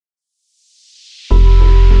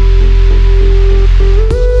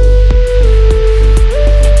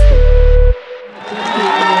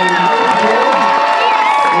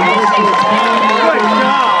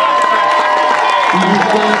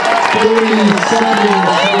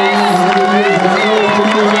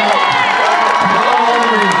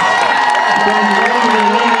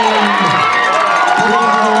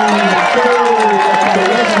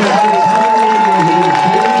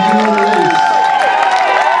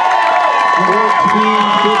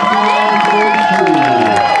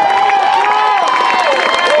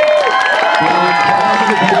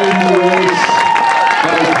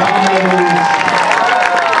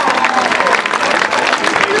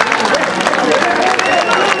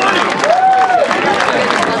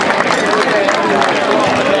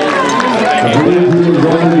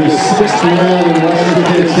Sixth man in Western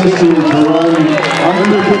States history to run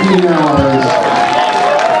under 15 hours.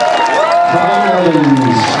 Tom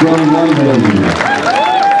Evans from London.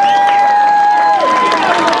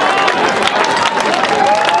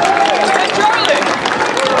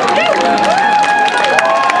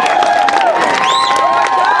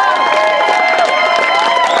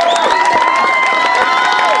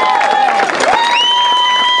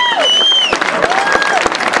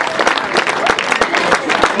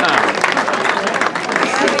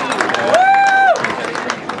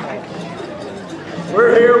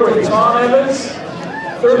 We're here with Tom Evans,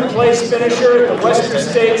 third place finisher at the Western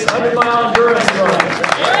States 100-mile endurance run.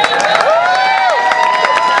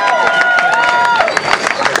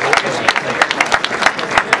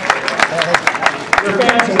 Your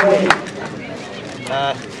fans are waiting. I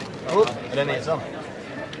don't think it's on. I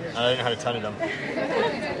don't know how to turn it on.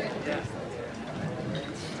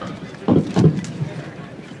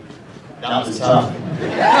 That was tough.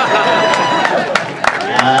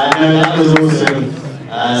 No, that was awesome.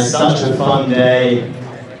 Such a fun day.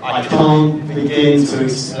 I can't begin to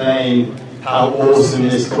explain how awesome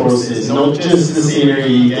this course is. Not just the scenery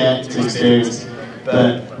you get to experience,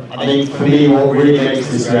 but I think for me what really makes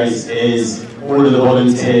this race is all of the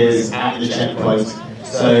volunteers at the checkpoint.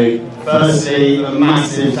 So firstly, a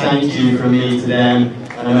massive thank you from me to them,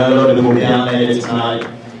 and I know a lot of them will be out later tonight.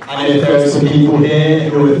 And if there are some people here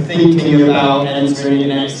who are thinking about entering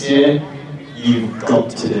next year, you've got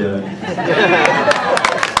to do it.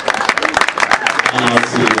 And I'll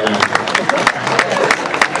see you there.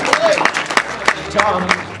 Tom,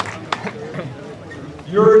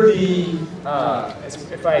 you're the,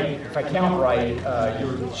 if I count right,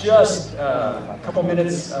 you're just a couple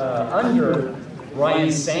minutes under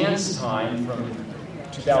Ryan Sand's time from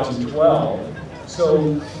 2012.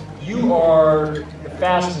 So you are the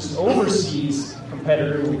fastest overseas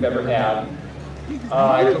competitor we've ever had.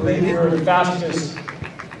 I believe you're the fastest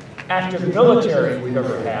active military we've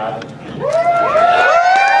ever had.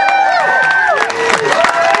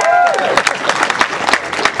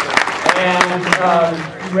 And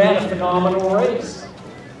you ran a phenomenal race.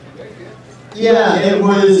 Yeah, it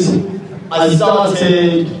was, I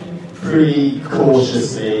started pretty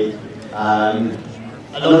cautiously.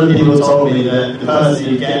 A lot of people told me that the person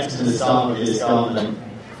who gets to the start of the escarpment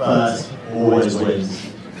first always wins.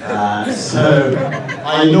 So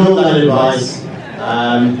I ignored that advice,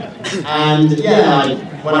 and yeah,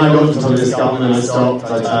 when I got to the top of the escarpment, I stopped,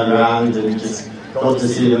 I turned around and just got to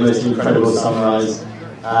see the most incredible sunrise,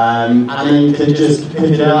 and then could just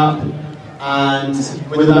pick it up, and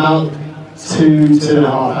with about 2.5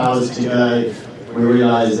 hours to go, we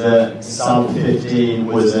realised that sub 15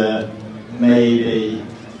 was a maybe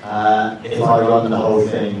if I run the whole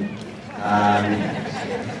thing.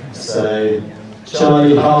 So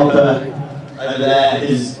Charlie Harper over there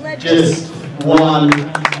has just won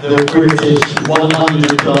the British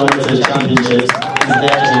 100-kilometre championships. He's a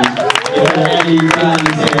legend. If there are any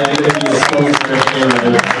fans here looking to sponsor a hero,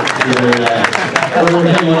 he's over there. Or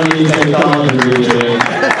anyone needs a carpentry doing.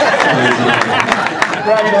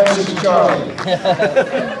 Congratulations, Charlie.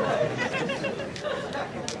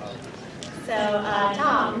 So,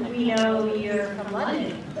 Tom, we know you're from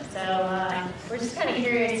London, so we're just kind of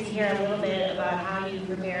curious to hear a little bit about how you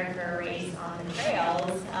prepared for a race on the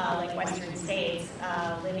trails, like Western States,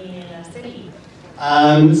 living in a city.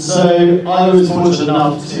 So I was fortunate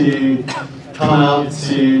enough to come out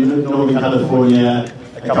to Northern California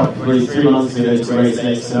probably 3 months ago to race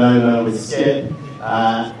Lake Sonoma with Skip,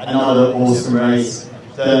 another awesome race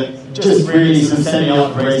that just really sort of set me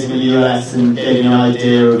up for racing in the US and gave me an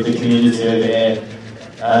idea of the community over here.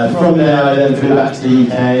 From there I then flew back to the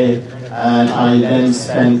UK, and I then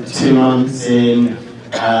spent 2 months in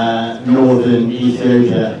northern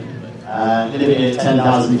Ethiopia, living at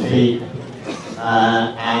 10,000 feet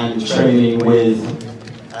and training with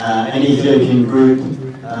an Ethiopian group,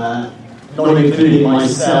 not including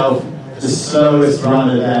myself. The slowest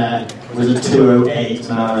runner there was a 2:08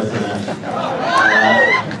 marathoner.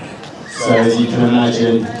 So as you can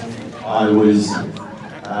imagine, I was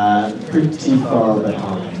pretty far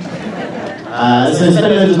behind. So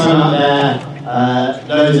spent loads of time out there,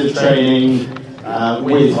 loads of training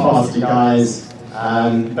with faster guys.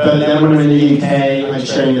 But then when I'm in the UK, I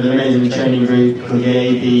trained with an amazing training group called the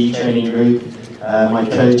AB Training Group. My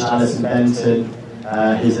coach, Alison Benton,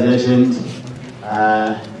 is a legend.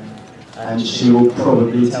 And she will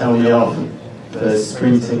probably tell me off for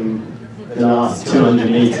sprinting the last 200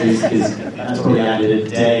 metres, because that's probably added a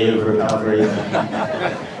day of recovery.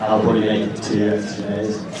 I'll probably make it 2 extra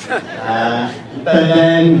days. But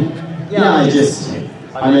then, yeah,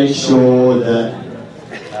 I make sure that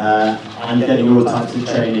I'm getting all types of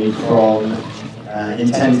training from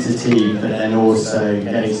intensity, but then also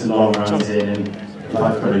getting some long runs in. And if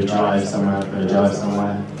I've got to drive somewhere, I've got to drive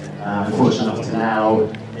somewhere. I'm fortunate enough to now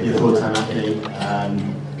be a full-time athlete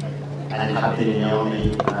and have been in the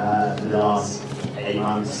army for the last 8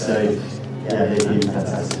 months. So yeah, they've been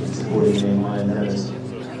fantastic in supporting me in my endeavours.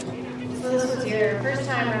 So this was your first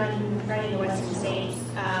time running the Western States.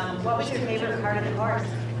 What was your favorite part of the course?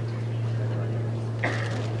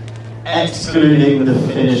 Excluding the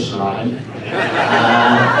finish line,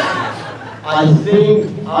 I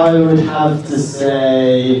think I would have to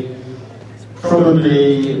say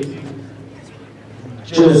probably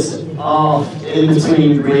just in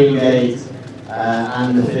between Green Gate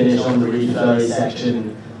and the finish on the reflow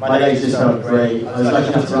section. My legs just felt great. I was lucky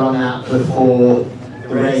enough to run that before the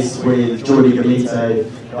race with Jordi Gamito,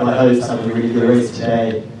 who I hope is having a really good race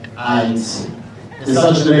today. And there's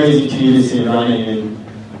such an amazing community in running, and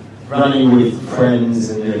running with friends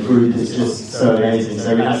and the group is just so amazing.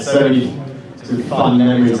 So we had so many sort of fun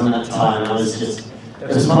memories on that time. There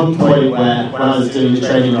was one point where, when I was doing the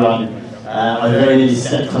training run, I very nearly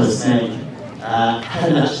stepped on a snake.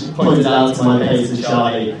 And actually pointed out to my pacer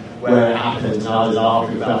Charlie where it happened, and I was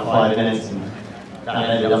after about 5 minutes, and that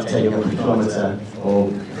ended up taking up a kilometre or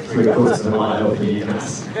 3/4 of a mile for you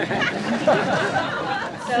guys.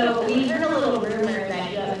 So we heard a little rumor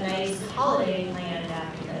that you have a nice holiday planned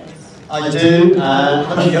after this. I do.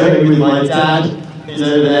 I'm going with my dad, who's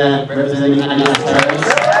over there representing Annie's parents.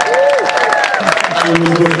 And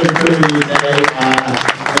we're also doing today.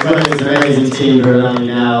 I've got this amazing team who are around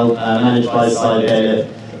now, managed by Cy Bailiff,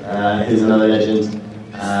 who's another legend.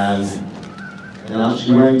 And I'm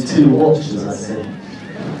actually wearing 2 watches, I think.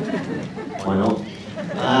 Why not?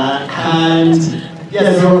 And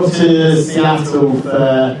yes, we're off to Seattle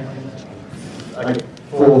for like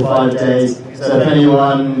 4 or 5 days. So if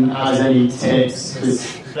anyone has any tips,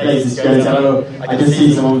 this place is going to go. I can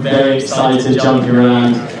see someone very excited jumping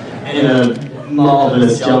around in a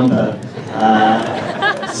marvellous jumper.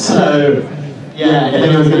 So yeah, if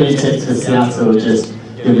anyone's got any tips for Seattle, just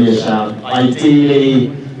give me a shout.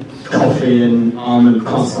 Ideally, coffee and almond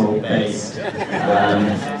croissant based,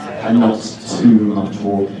 and not too much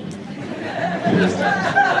walking.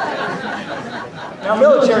 Now,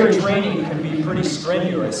 military training can be pretty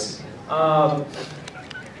strenuous.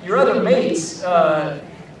 Your other mates, are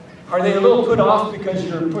they a little put off because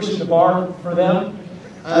you're pushing the bar for them?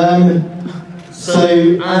 So,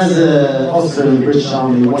 as an officer in the British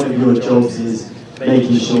Army, one of your jobs is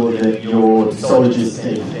making sure that your soldiers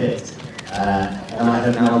stay fit. And I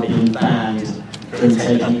have now been banned from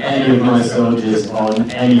taking any of my soldiers on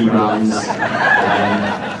any runs.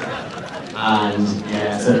 And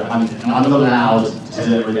yeah, so I'm not allowed to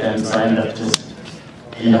do it with them, so I end up just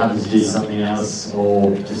either having to do something else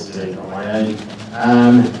or just do it on my own. I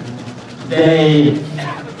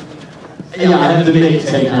have the mick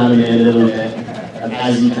taken out of me a little bit.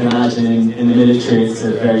 As you can imagine, in the military, it's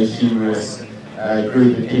a very humorous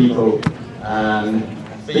group of people.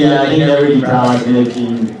 But yeah, I think they're really proud, and they've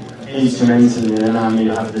been instrumental in allowing me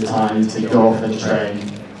to have the time to go off and train,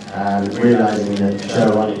 realising that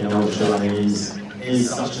trail running and ultra running is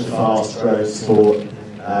such a fast growth sport.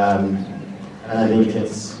 And I think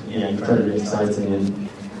it's incredibly exciting, and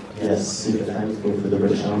yes, super thankful for the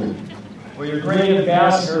British Army. Well, you're a great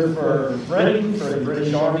ambassador for Britain, for the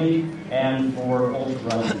British Army, and for ultra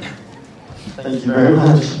running. Thank you very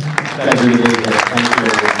much. Pleasure to be here. Thank you,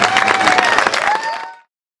 everyone.